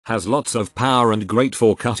Has lots of power and great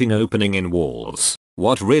for cutting opening in walls.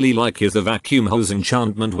 What really like is the vacuum hose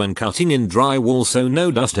enchantment when cutting in drywall, so no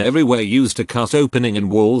dust everywhere. Used to cut opening in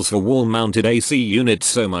walls for wall mounted AC units,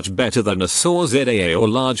 so much better than a saw ZAA or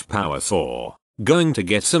large power saw. Going to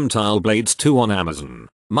get some tile blades too on Amazon.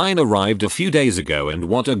 Mine arrived a few days ago and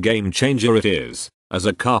what a game changer it is. As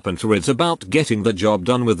a carpenter it's about getting the job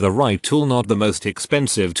done with the right tool, not the most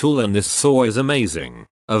expensive tool, and this saw is amazing.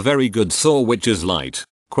 A very good saw which is light,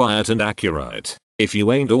 quiet and accurate. If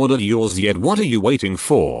you ain't ordered yours yet, what are you waiting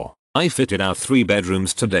for? I fitted out 3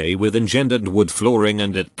 bedrooms today with engendered wood flooring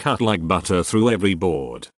and it cut like butter through every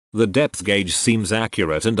board. The depth gauge seems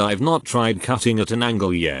accurate and I've not tried cutting at an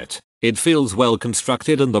angle yet. It feels well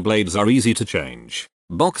constructed and the blades are easy to change.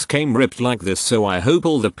 Box came ripped like this, so I hope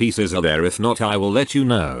all the pieces are there. If not, I will let you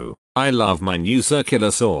know. I love my new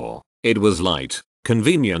circular saw. It was light,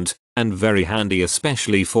 convenient, and very handy,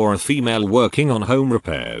 especially for a female working on home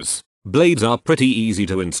repairs. Blades are pretty easy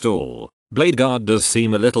to install. Blade guard does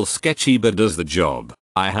seem a little sketchy but does the job.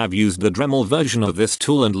 I have used the Dremel version of this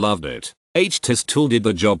tool and loved it. HTIS tool did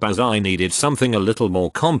the job as I needed something a little more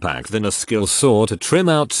compact than a skill saw to trim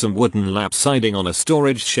out some wooden lap siding on a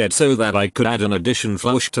storage shed so that I could add an addition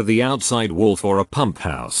flush to the outside wall for a pump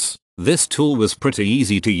house. This tool was pretty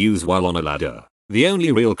easy to use while on a ladder. The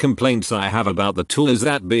only real complaints I have about the tool is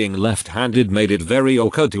that being left-handed made it very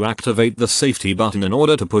awkward to activate the safety button in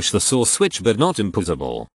order to push the saw switch, but not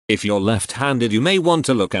impossible. If you're left-handed you may want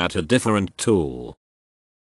to look at a different tool.